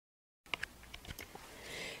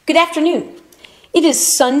Good afternoon. It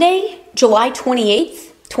is Sunday, July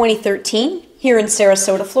 28th, 2013, here in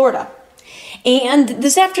Sarasota, Florida. And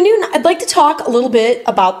this afternoon, I'd like to talk a little bit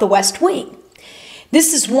about The West Wing.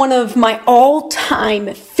 This is one of my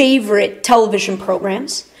all-time favorite television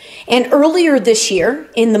programs. And earlier this year,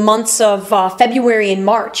 in the months of February and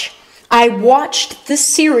March, I watched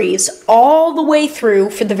this series all the way through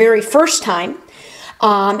for the very first time,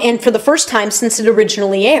 and for the first time since it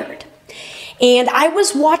originally aired. And I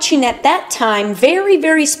was watching at that time very,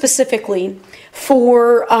 very specifically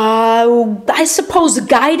for, I suppose,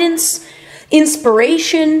 guidance,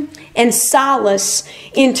 inspiration, and solace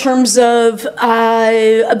in terms of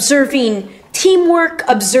observing teamwork,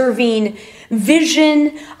 observing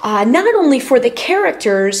vision, not only for the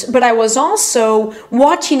characters, but I was also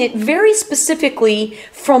watching it very specifically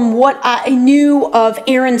from what I knew of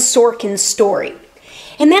Aaron Sorkin's story.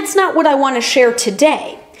 And that's not what I want to share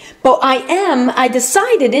today. But I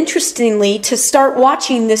decided, interestingly, to start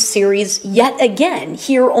watching this series yet again,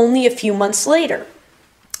 here only a few months later.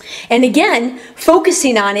 And again,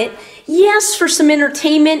 focusing on it, yes, for some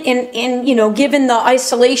entertainment and you know, given the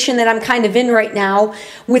isolation that I'm kind of in right now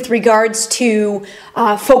with regards to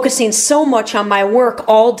focusing so much on my work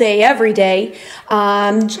all day, every day,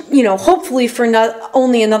 you know, hopefully for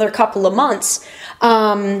only another couple of months.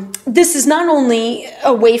 This is not only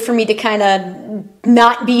a way for me to kind of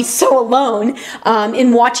not be so alone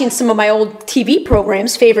in watching some of my old TV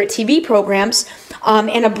programs, favorite TV programs,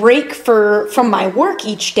 and a break from my work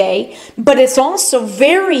each day, but it's also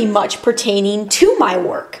very much pertaining to my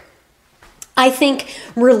work. I think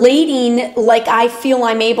relating like I feel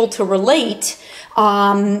I'm able to relate,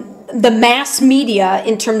 the mass media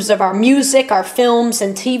in terms of our music, our films,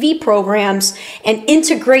 and TV programs, and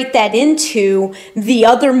integrate that into the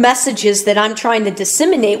other messages that I'm trying to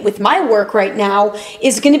disseminate with my work right now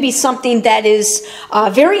is going to be something that is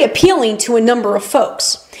very appealing to a number of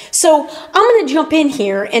folks. So I'm going to jump in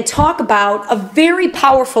here and talk about a very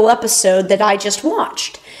powerful episode that I just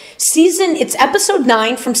watched. It's episode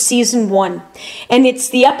 9 from season 1, and it's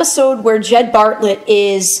the episode where Jed Bartlett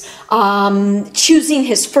is choosing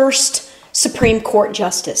his first Supreme Court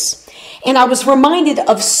justice. And I was reminded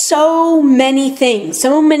of so many things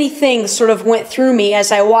sort of went through me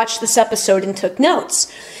as I watched this episode and took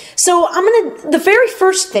notes. So the very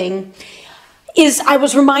first thing is I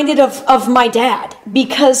was reminded of my dad,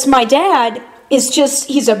 because my dad is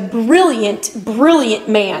he's a brilliant, brilliant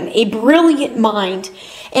man, a brilliant mind.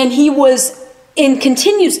 And he was and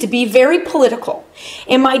continues to be very political.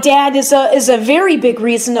 And my dad is a very big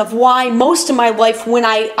reason of why most of my life when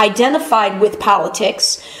I identified with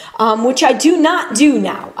politics, which I do not do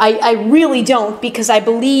now. I really don't, because I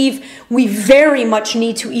believe we very much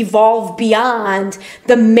need to evolve beyond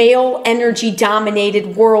the male energy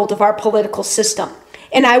dominated world of our political system.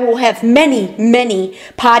 And I will have many, many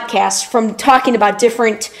podcasts from talking about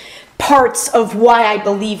different parts of why I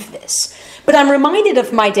believe this. But I'm reminded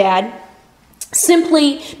of my dad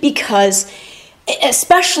simply because,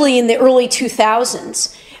 especially in the early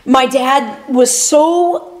 2000s, my dad was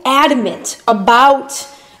so adamant about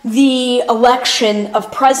the election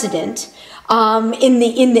of president in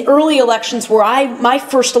the early elections my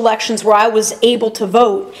first elections where I was able to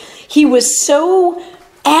vote. He was so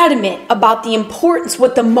adamant about the importance,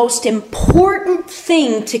 what the most important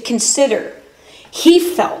thing to consider, he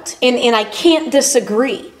felt, and I can't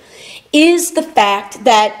disagree, is the fact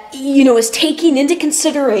that, you know, is taking into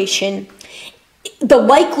consideration the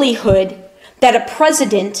likelihood that a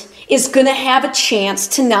president is going to have a chance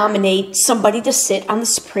to nominate somebody to sit on the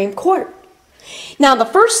Supreme Court. Now, the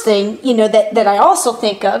first thing, you know, that I also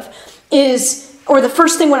think of is, or the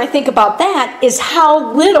first thing when I think about that, is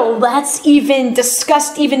how little that's even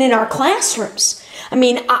discussed even in our classrooms. I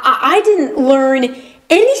mean, I didn't learn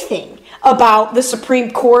anything about the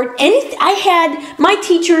Supreme Court.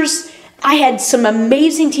 I had some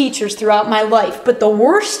amazing teachers throughout my life, but the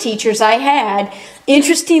worst teachers I had,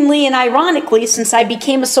 interestingly and ironically, since I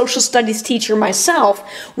became a social studies teacher myself,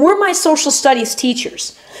 were my social studies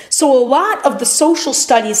teachers. So a lot of the social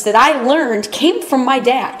studies that I learned came from my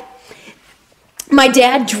dad. My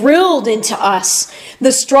dad drilled into us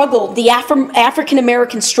the struggle, the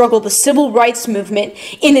African-American struggle, the civil rights movement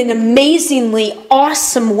in an amazingly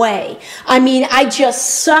awesome way. I mean, I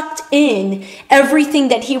just sucked in everything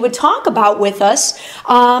that he would talk about with us.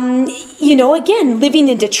 You know, again, living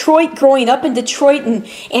in Detroit, growing up in Detroit, and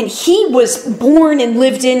he was born and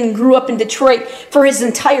lived in and grew up in Detroit for his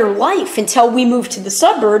entire life until we moved to the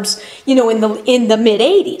suburbs, you know, in the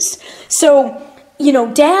mid-'80s. So, you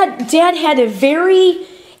know, Dad had a very,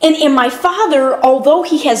 and my father, although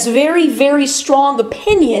he has very, very strong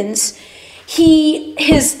opinions, he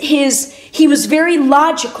was very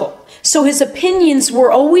logical. So his opinions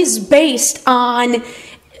were always based on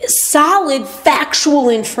solid factual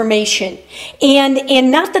information,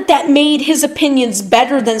 and not that made his opinions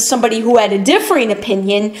better than somebody who had a differing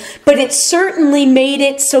opinion, but it certainly made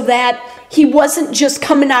it so that he wasn't just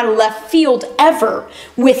coming out of left field ever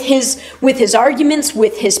with his arguments,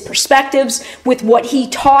 with his perspectives, with what he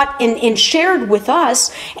taught and shared with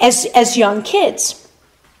us as young kids.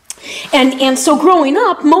 And so growing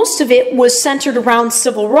up, most of it was centered around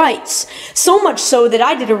civil rights. So much so that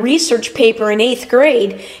I did a research paper in 8th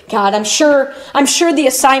grade. God, I'm sure the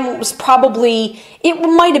assignment was probably, it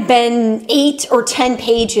might have been 8 or 10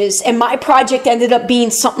 pages, and my project ended up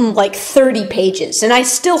being something like 30 pages, and I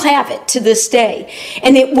still have it to this day.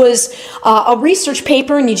 And it was a research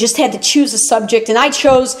paper, and you just had to choose a subject, and I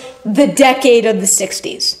chose the decade of the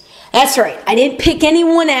 60s. That's right. I didn't pick any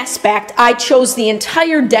one aspect. I chose the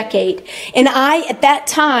entire decade. And I, at that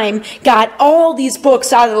time, got all these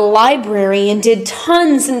books out of the library and did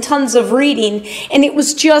tons and tons of reading. And it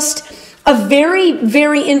was just a very,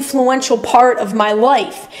 very influential part of my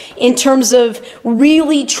life in terms of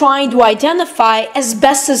really trying to identify as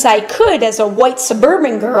best as I could as a white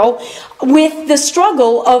suburban girl with the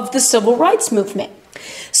struggle of the civil rights movement.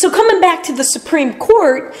 So coming back to the Supreme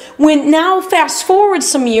Court, when now fast forward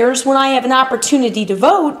some years when I have an opportunity to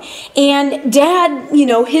vote, and Dad,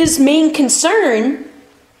 his main concern,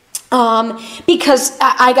 because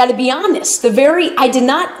I got to be honest, I did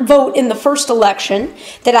not vote in the first election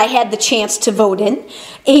that I had the chance to vote in,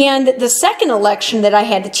 and the second election that I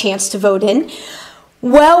had the chance to vote in,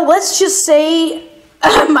 well, let's just say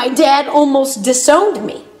my dad almost disowned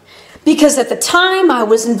me. Because at the time I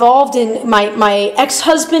was involved in, my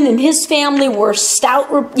ex-husband and his family were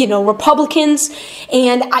stout, Republicans,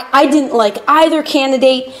 and I didn't like either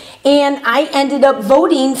candidate, and I ended up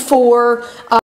voting for